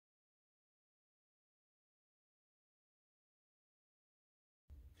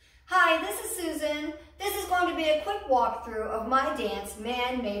Hi, this is Susan. This is going to be a quick walkthrough of my dance,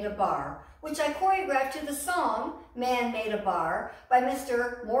 Man Made a Bar, which I choreographed to the song, Man Made a Bar, by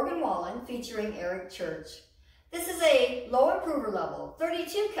Mr. Morgan Wallen, featuring Eric Church. This is a low improver level,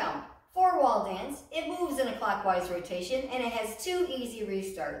 32 count, 4-wall dance. It moves in a clockwise rotation, and it has 2 easy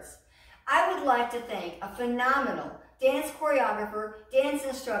restarts. I would like to thank a phenomenal dance choreographer, dance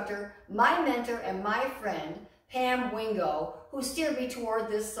instructor, my mentor, and my friend, Pam Wingo, who steered me toward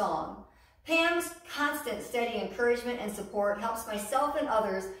this song. Pam's constant, steady encouragement and support helps myself and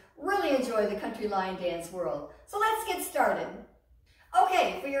others really enjoy the country line dance world. So let's get started.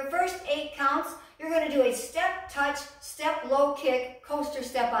 Okay, for your first 8 counts, you're going to do a step, touch, step, low kick, coaster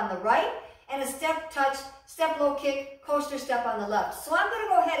step on the right, and a step, touch, step, low kick, coaster step on the left. So I'm going to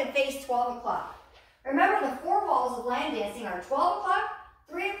go ahead and face 12 o'clock. Remember, the 4 walls of line dancing are 12 o'clock,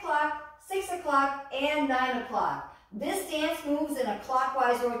 3 o'clock, 6 o'clock, and 9 o'clock. This dance moves in a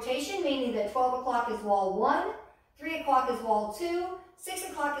clockwise rotation, meaning that 12 o'clock is wall 1, 3 o'clock is wall 2, 6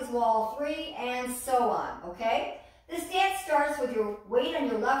 o'clock is wall 3, and so on, okay? This dance starts with your weight on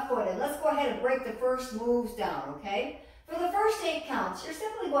your left foot, and let's go ahead and break the first moves down, okay? For the first 8 counts, you're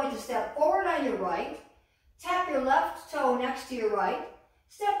simply going to step forward on your right, tap your left toe next to your right,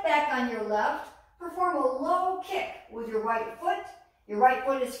 step back on your left, perform a low kick with your right foot. Your right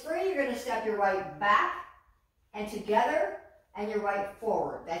foot is free. You're going to step your right back and together and your right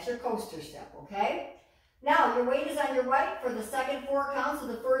forward. That's your coaster step, okay? Now, your weight is on your right for the second 4 counts of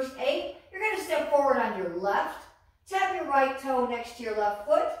the first 8. You're going to step forward on your left, tap your right toe next to your left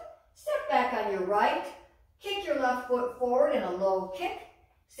foot, step back on your right, kick your left foot forward in a low kick,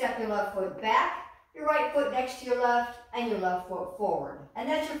 step your left foot back, your right foot next to your left, and your left foot forward. And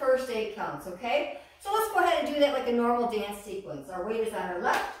that's your first 8 counts, okay? So let's go ahead and do that like a normal dance sequence. Our weight is on our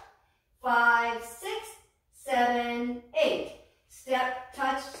left. 5, 6, 7, 8. Step,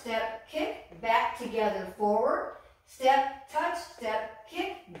 touch, step, kick, back together, forward. Step, touch, step,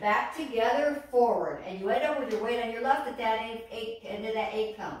 kick, back together, forward. And you end up with your weight on your left at that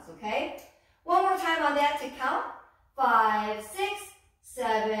 8 counts, okay? One more time on that to count. 5, 6,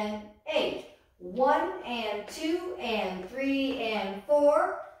 7, 8. 1 and 2 and 3 and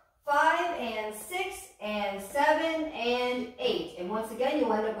 4, 5 and 6 and 7 and 8. And once again,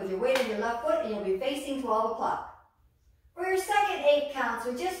 you'll end up with your weight on your left foot and you'll be facing 12 o'clock. For your second 8 counts,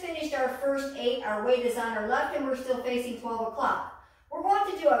 we just finished our first 8. Our weight is on our left and we're still facing 12 o'clock. We're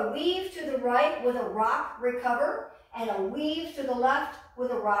going to do a weave to the right with a rock recover and a weave to the left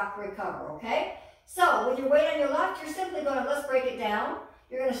with a rock recover, okay? So with your weight on your left, you're simply going to, let's break it down.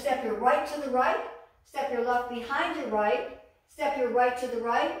 You're going to step your right to the right, step your left behind your right, step your right to the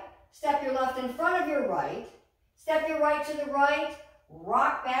right, step your left in front of your right, step your right to the right,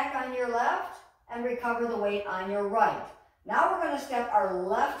 rock back on your left, and recover the weight on your right. Now we're going to step our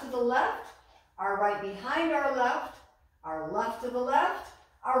left to the left, our right behind our left to the left,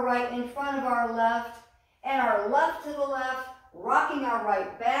 our right in front of our left, and our left to the left, rocking our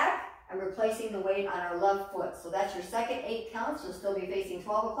right back, and replacing the weight on our left foot. So that's your second 8 counts. You'll still be facing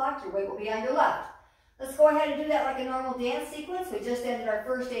 12 o'clock. Your weight will be on your left. Let's go ahead and do that like a normal dance sequence. We just ended our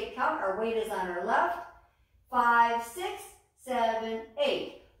first 8 count. Our weight is on our left. 5, 6, 7,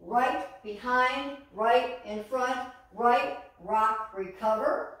 8. Right, behind, right, in front, right, rock,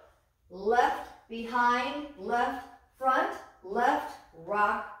 recover. Left, behind, left, front, left,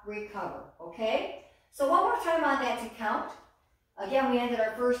 rock, recover. Okay? So one more time on that to count. Again, we ended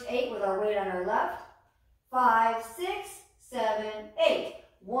our first 8 with our weight on our left. 5, 6, 7, 8.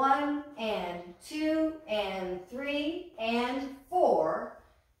 1 and 2 and 3 and 4.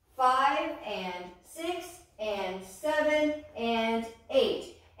 5 and 6 and 7 and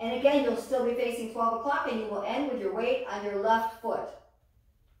 8. And again, you'll still be facing 12 o'clock and you will end with your weight on your left foot.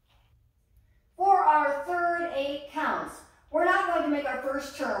 For our third 8 counts, we're not going to make our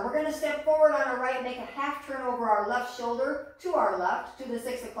first turn. We're going to step forward on our right, make a half turn over our left shoulder to our left, to the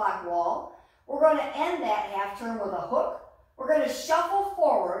 6 o'clock wall. We're going to end that half turn with a hook. We're going to shuffle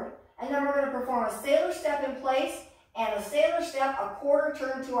forward, and then we're going to perform a sailor step in place and a sailor step, a quarter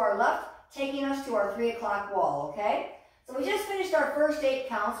turn to our left, taking us to our 3 o'clock wall, okay? So we just finished our first 8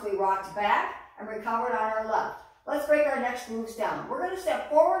 counts. We rocked back and recovered on our left. Let's break our next moves down. We're going to step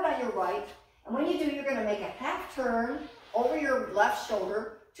forward on your right, and when you do, you're going to make a half turn over your left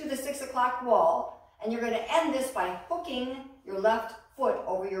shoulder to the 6 o'clock wall, and you're going to end this by hooking your left foot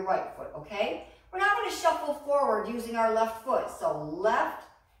over your right foot, okay? We're not going to shuffle forward using our left foot. So left,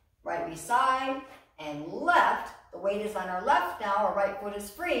 right beside, and left. The weight is on our left now. Our right foot is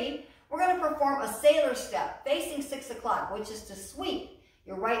free. We're going to perform a sailor step facing 6 o'clock, which is to sweep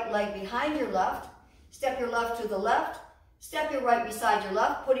your right leg behind your left, step your left to the left, Step your right beside your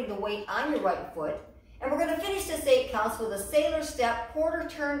left, putting the weight on your right foot. And we're going to finish this 8 counts with a sailor step, quarter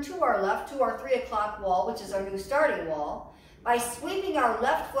turn to our left, to our 3 o'clock wall, which is our new starting wall, by sweeping our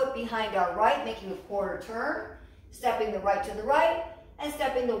left foot behind our right, making a quarter turn, stepping the right to the right, and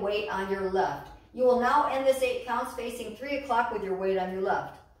stepping the weight on your left. You will now end this 8 counts facing 3 o'clock with your weight on your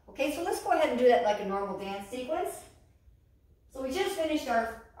left. Okay, so let's go ahead and do that like a normal dance sequence. So we just finished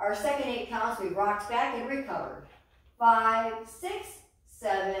our second 8 counts. We rocked back and recovered. 5, 6,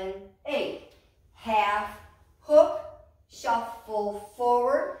 7, 8. Half, hook, shuffle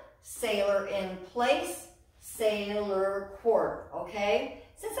forward, sailor in place, sailor quarter, okay?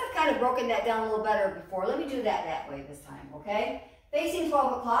 Since I've kind of broken that down a little better before, let me do that way this time, okay? Facing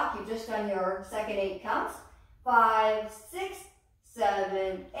 12 o'clock, you've just done your second 8 counts. 5, 6,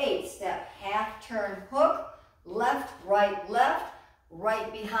 7, 8. Step, half turn, hook, left, right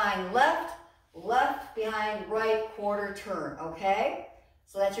behind left, left behind right, quarter turn, okay?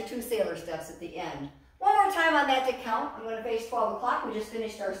 So that's your 2 sailor steps at the end. One more time on that to count. I'm going to face 12 o'clock. We just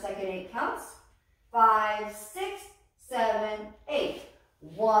finished our second 8 counts. 5, 6, 7, 8.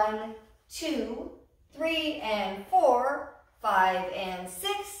 1, 2, 3, and 4, 5, and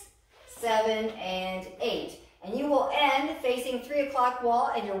 6, 7, and 8. And you will end facing 3 o'clock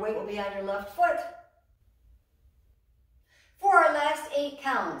wall, and your weight will be on your left foot. For our last 8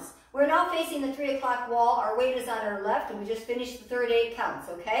 counts, we're now facing the 3 o'clock wall. Our weight is on our left, and we just finished the third 8 counts,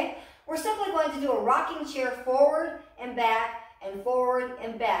 okay? We're simply going to do a rocking chair forward and back,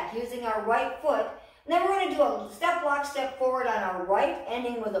 using our right foot. And then we're going to do a step, lock, step forward on our right,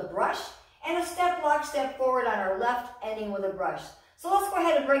 ending with a brush, and a step, lock, step forward on our left, ending with a brush. So let's go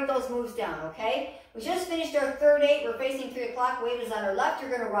ahead and break those moves down, okay? We just finished our third 8. We're facing 3 o'clock. Weight is on our left.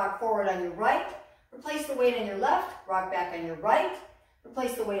 You're going to rock forward on your right. Replace the weight on your left. Rock back on your right.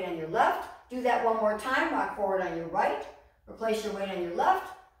 Replace the weight on your left. Do that one more time. Rock forward on your right. Replace your weight on your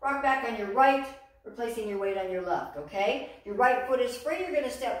left. Rock back on your right. Replacing your weight on your left, okay? Your right foot is free. You're going to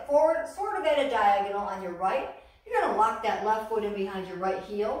step forward, sort of at a diagonal on your right. You're going to lock that left foot in behind your right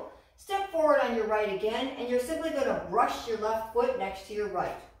heel. Step forward on your right again, and you're simply going to brush your left foot next to your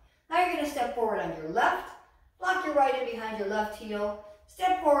right. Now you're going to step forward on your left, lock your right in behind your left heel,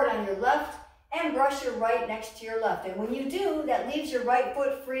 step forward on your left, and brush your right next to your left. And when you do, that leaves your right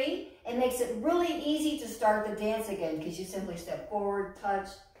foot free and makes it really easy to start the dance again, because you simply step forward, touch,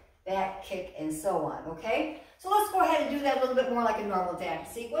 back, kick, and so on, okay? So let's go ahead and do that a little bit more like a normal dance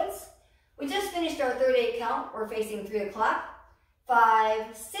sequence. We just finished our third 8 count. We're facing 3 o'clock.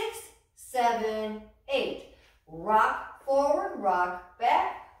 5, 6, 7, 8. Rock forward, rock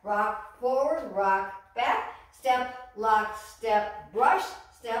back, rock forward, rock back. Step, lock, step, brush,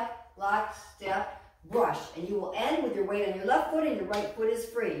 step, lock, step, brush. And you will end with your weight on your left foot and your right foot is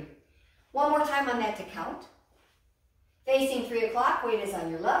free. One more time on that to count. Facing 3 o'clock, weight is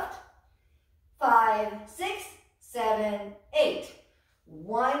on your left. 5, 6, 7, 8.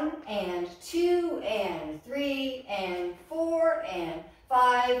 1 and 2 and 3 and 4 and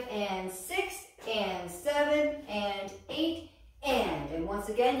 5 and 6 and 7 and 8 and once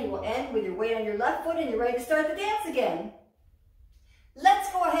again you will end with your weight on your left foot and you're ready to start the dance again.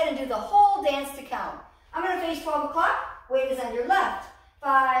 Let's go ahead and do the whole dance to count. I'm going to face 12 o'clock. Weight is on your left.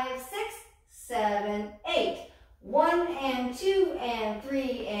 5, 6, 7, 8. 1 and 2 and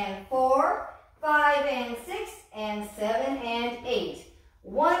 3 and 4. 5 and 6 and 7 and 8.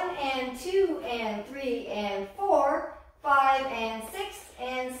 1 and 2 and 3 and 4. 5 and 6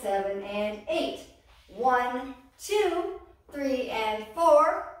 and 7 and 8. 1, 2, 3 and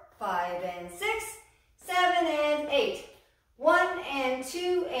 4. 5 and 6, 7 and 8. 1 and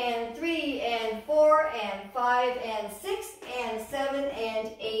 2 and 3 and 4 and 5 and 6 and 7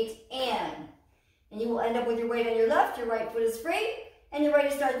 and 8 and you will end up with your weight on your left, your right foot is free, and you're ready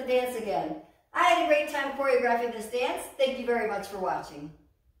to start the dance again. I had a great time choreographing this dance. Thank you very much for watching.